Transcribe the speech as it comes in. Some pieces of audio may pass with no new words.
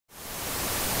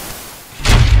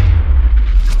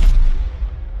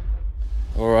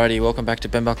Alrighty, welcome back to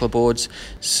Ben Buckler Boards.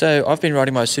 So I've been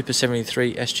riding my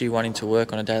Super73 SG1 into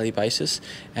work on a daily basis,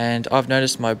 and I've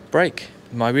noticed my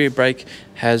rear brake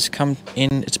has come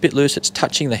in, it's a bit loose, it's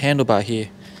touching the handlebar here.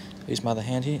 Here's my other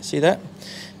hand here, see that?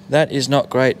 That is not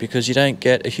great because you don't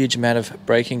get a huge amount of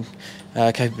braking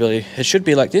capability. It should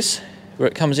be like this, where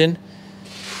it comes in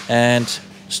and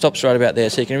stops right about there,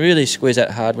 so you can really squeeze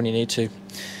that hard when you need to.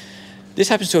 This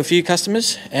happens to a few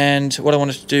customers, and what I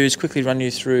wanted to do is quickly run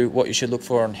you through what you should look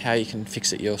for and how you can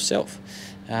fix it yourself.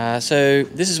 So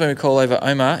this is when we call over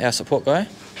Omar, our support guy,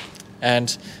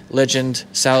 and legend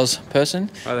salesperson.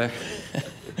 Hi there.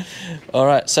 All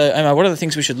right, so Omar, what are the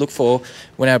things we should look for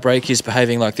when our brake is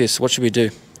behaving like this? What should we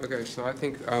do? Okay, so I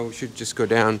think we should just go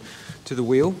down to the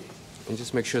wheel and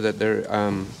just make sure that there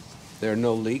are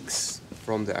no leaks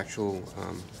from the actual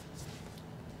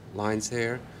lines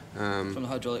here. From the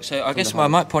hydraulic. So I guess I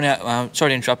might point out,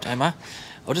 sorry to interrupt Omar,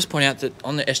 I'll just point out that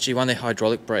on the SG1 they're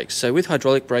hydraulic brakes. So with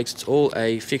hydraulic brakes it's all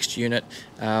a fixed unit.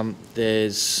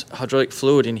 There's hydraulic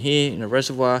fluid in here in a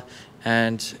reservoir,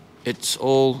 and it's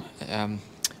all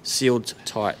sealed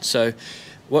tight. So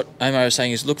what Omar is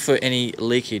saying is look for any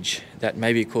leakage that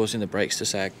may be causing the brakes to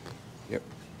sag. Yep.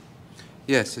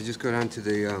 Yeah, so just go down to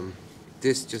the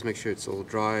disc, just make sure it's all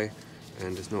dry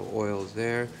and there's no oil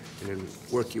there, and then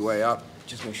work your way up.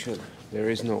 Just make sure there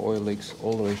is no oil leaks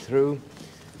all the way through,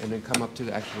 and then come up to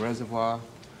the actual reservoir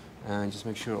and just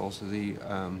make sure also the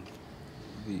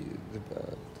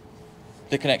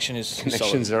connections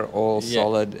solid. are all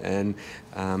solid and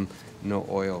no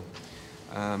oil.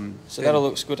 So that all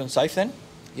looks good and safe then?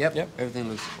 Yep. Everything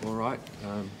looks all right.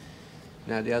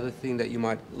 Now the other thing that you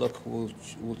might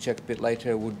we'll check a bit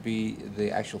later would be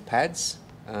the actual pads.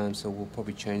 So we'll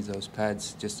probably change those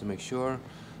pads just to make sure.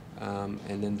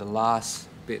 And then the last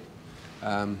bit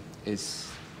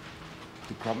is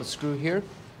the grommet screw here.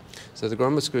 So the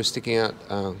grommet screw is sticking out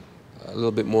a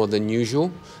little bit more than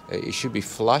usual. It should be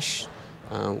flush,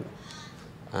 and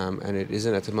it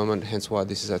isn't at the moment, hence why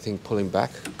this is, I think, pulling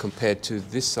back compared to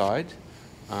this side,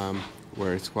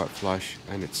 where it's quite flush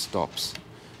and it stops.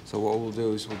 So what we'll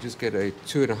do is we'll just get a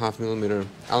 2.5mm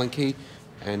Allen key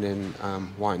and then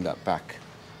wind that back.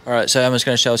 Alright, so Omar's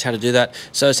going to show us how to do that.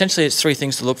 So essentially it's three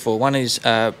things to look for. One is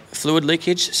fluid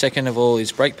leakage, second of all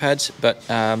is brake pads, but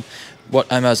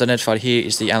what Omar's identified here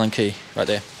is the Allen key right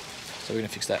there. So we're going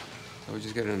to fix that. So we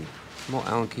just get a small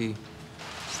Allen key,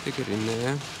 stick it in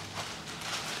there.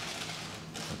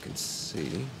 If I can see.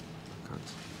 Can't.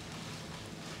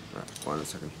 Right, hold on a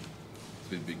second. It's a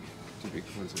bit big. Too big.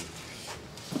 One second.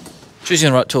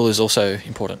 Choosing the right tool is also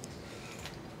important.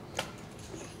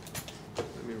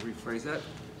 Let me rephrase that.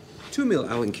 2mm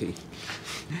Allen key.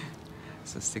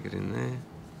 So stick it in there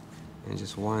and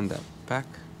just wind that back.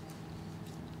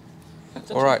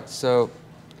 Alright, so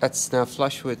that's now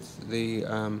flush with the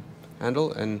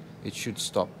handle, and it should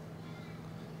stop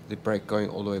the brake going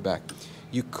all the way back.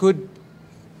 You could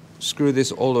screw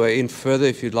this all the way in further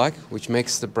if you'd like, which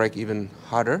makes the brake even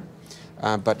harder,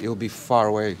 but it'll be far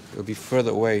away, it'll be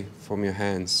further away from your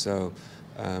hands. So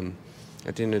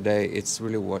at the end of the day, it's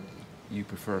really what you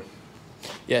prefer.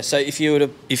 Yeah, so if you were to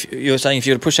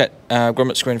push that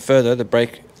grommet screw in further, the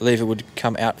brake lever would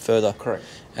come out further. Correct.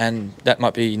 And that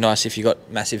might be nice if you got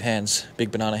massive hands,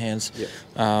 big banana hands.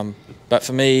 Yeah. But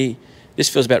for me, this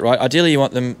feels about right. Ideally, you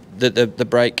want the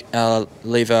brake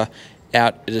lever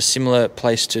out at a similar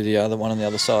place to the other one on the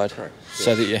other side. Correct.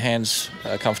 So that your hands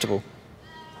are comfortable.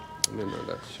 And then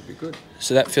that should be good.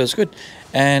 So that feels good.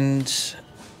 And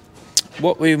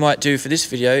what we might do for this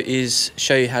video is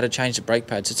show you how to change the brake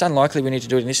pads. It's unlikely we need to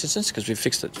do it in this instance because we've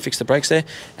fixed the brakes there,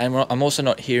 and I'm also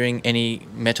not hearing any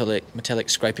metallic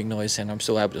scraping noise, and I'm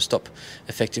still able to stop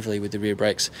effectively with the rear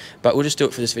brakes. But we'll just do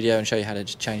it for this video and show you how to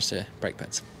change the brake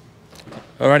pads.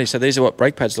 Alrighty, so these are what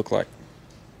brake pads look like.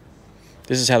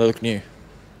 This is how they look new.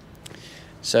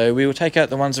 So we will take out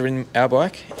the ones that are in our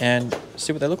bike and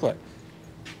see what they look like.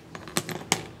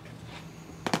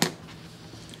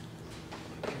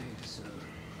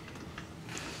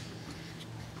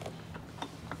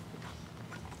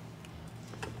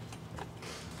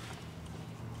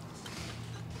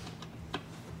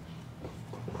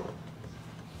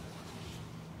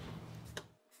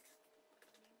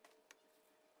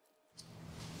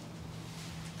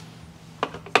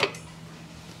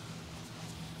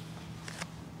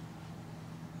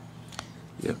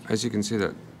 Yeah, as you can see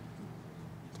that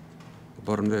the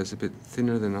bottom there is a bit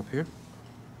thinner than up here.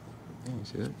 You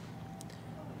see that?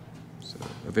 So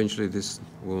eventually this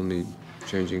will need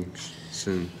changing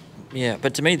soon. Yeah,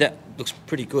 but to me that looks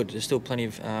pretty good. There's still plenty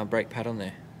of brake pad on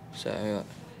there, so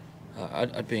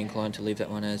I'd be inclined to leave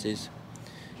that one as is.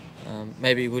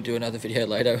 Maybe we'll do another video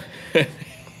later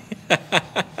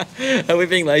Are we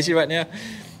being lazy right now?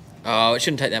 Oh, it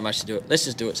shouldn't take that much to do it. Let's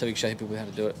just do it so we can show people how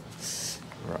to do it.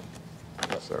 All right.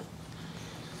 Yes, sir.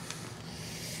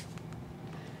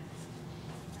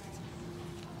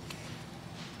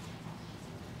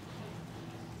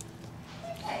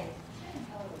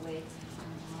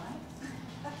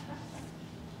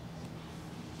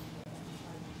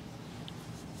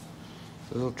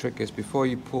 The little trick is before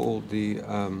you pull the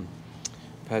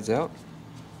pads out,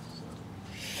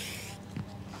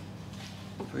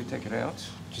 before you take it out,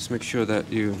 just make sure that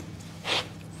you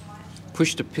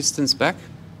push the pistons back,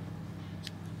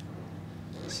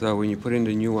 so when you put in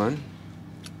the new one,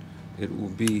 it will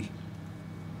be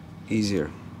easier.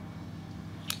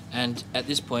 And at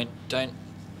this point, don't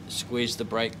squeeze the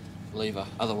brake lever,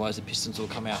 otherwise the pistons will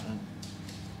come out and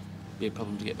be a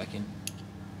problem to get back in.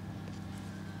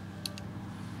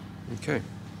 Okay,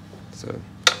 so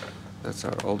that's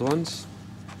our old ones,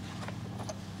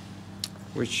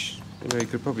 which you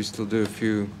could probably still do a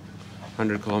few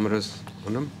 100 kilometers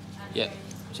on them. Yeah,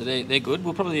 so they're good.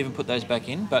 We'll probably even put those back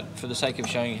in, but for the sake of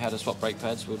showing you how to swap brake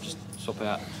pads, we'll just swap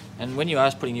out. And when you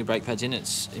are putting new brake pads in,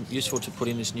 it's useful to put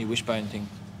in this new wishbone thing,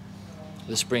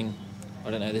 the spring.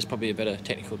 I don't know, there's probably a better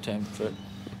technical term for it.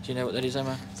 Do you know what that is,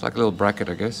 Omar? It's like a little bracket,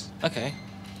 I guess. Okay.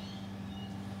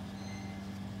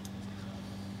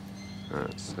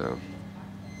 Alright, so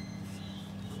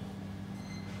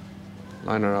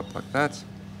line it up like that,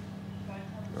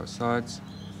 both sides,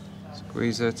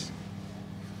 squeeze it,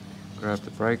 grab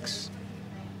the brakes,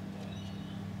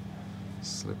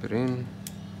 slip it in,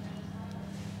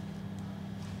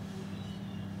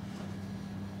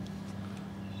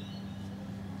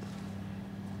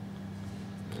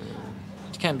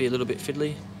 It can be a little bit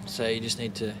fiddly, so you just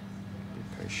need to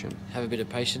be patient. have a bit of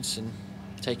patience and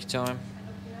take your time.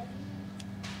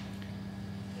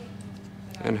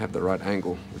 And have the right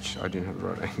angle, which I didn't have the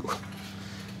right angle.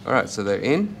 Alright, so they're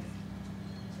in.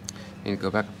 And you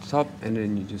go back up the top, and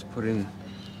then you just put in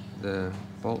the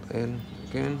bolt in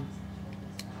again.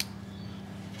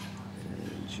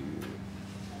 And you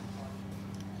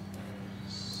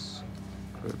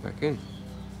screw it back in.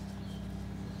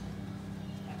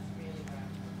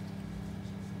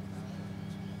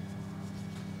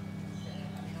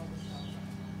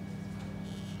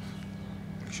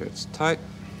 Make sure it's tight.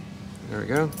 There we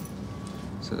go.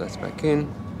 So that's back in,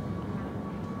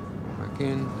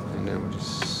 and then we'll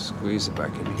just squeeze it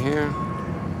back in here.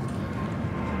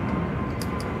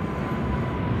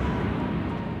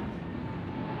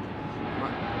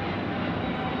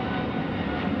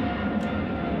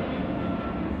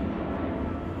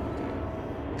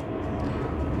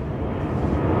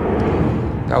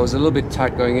 That was a little bit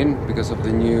tight going in because of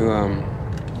the new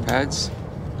pads.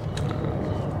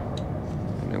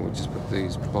 Just put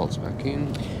these bolts back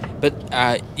in. But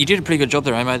you did a pretty good job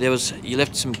there, Omar. You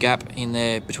left some gap in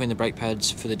there between the brake pads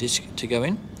for the disc to go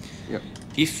in. Yep.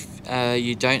 If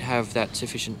you don't have that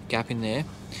sufficient gap in there,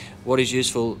 what is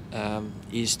useful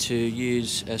is to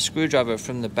use a screwdriver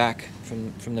from the back,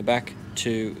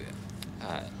 to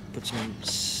put some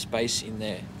space in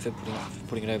there for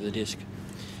putting it over the disc.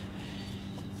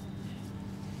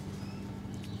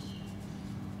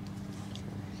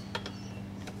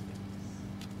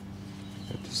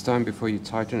 This time, before you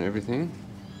tighten everything,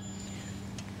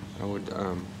 I would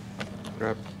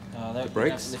grab the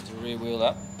brakes. Lift the rear wheel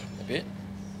up a bit.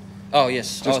 Oh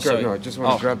yes. Just I just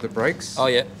want to grab the brakes. Oh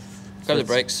yeah. Grab the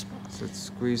brakes. So it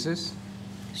squeezes.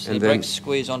 So the brakes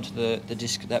squeeze onto the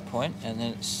disc at that point, and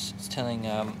then it's telling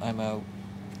Omar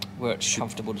where it's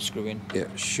comfortable to screw in. Yeah,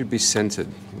 it should be centered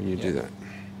when you do that.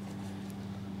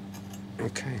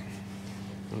 Okay.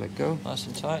 I'll let go. Nice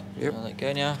and tight. Yep. I'll let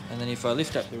go now, and then if I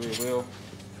lift up the rear wheel.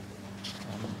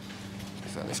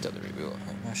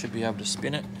 I should be able to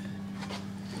spin it,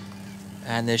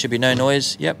 and there should be no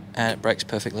noise. Yep, and it brakes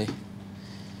perfectly.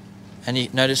 And you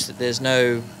notice that there's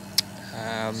no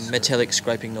metallic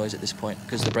scraping noise at this point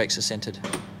because the brakes are centered.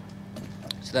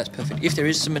 So that's perfect. If there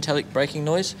is some metallic braking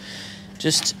noise,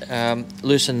 just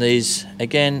loosen these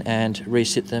again and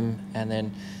reset them, and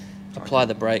then apply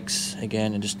the brakes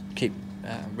again and just keep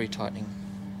retightening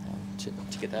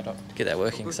to get that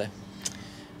working. So.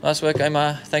 Nice work,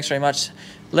 Omar. Thanks very much.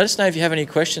 Let us know if you have any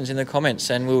questions in the comments,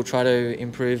 and we'll try to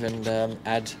improve and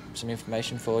add some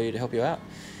information for you to help you out.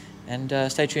 And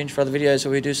stay tuned for other videos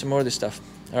where we do some more of this stuff.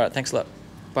 All right, thanks a lot.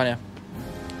 Bye now.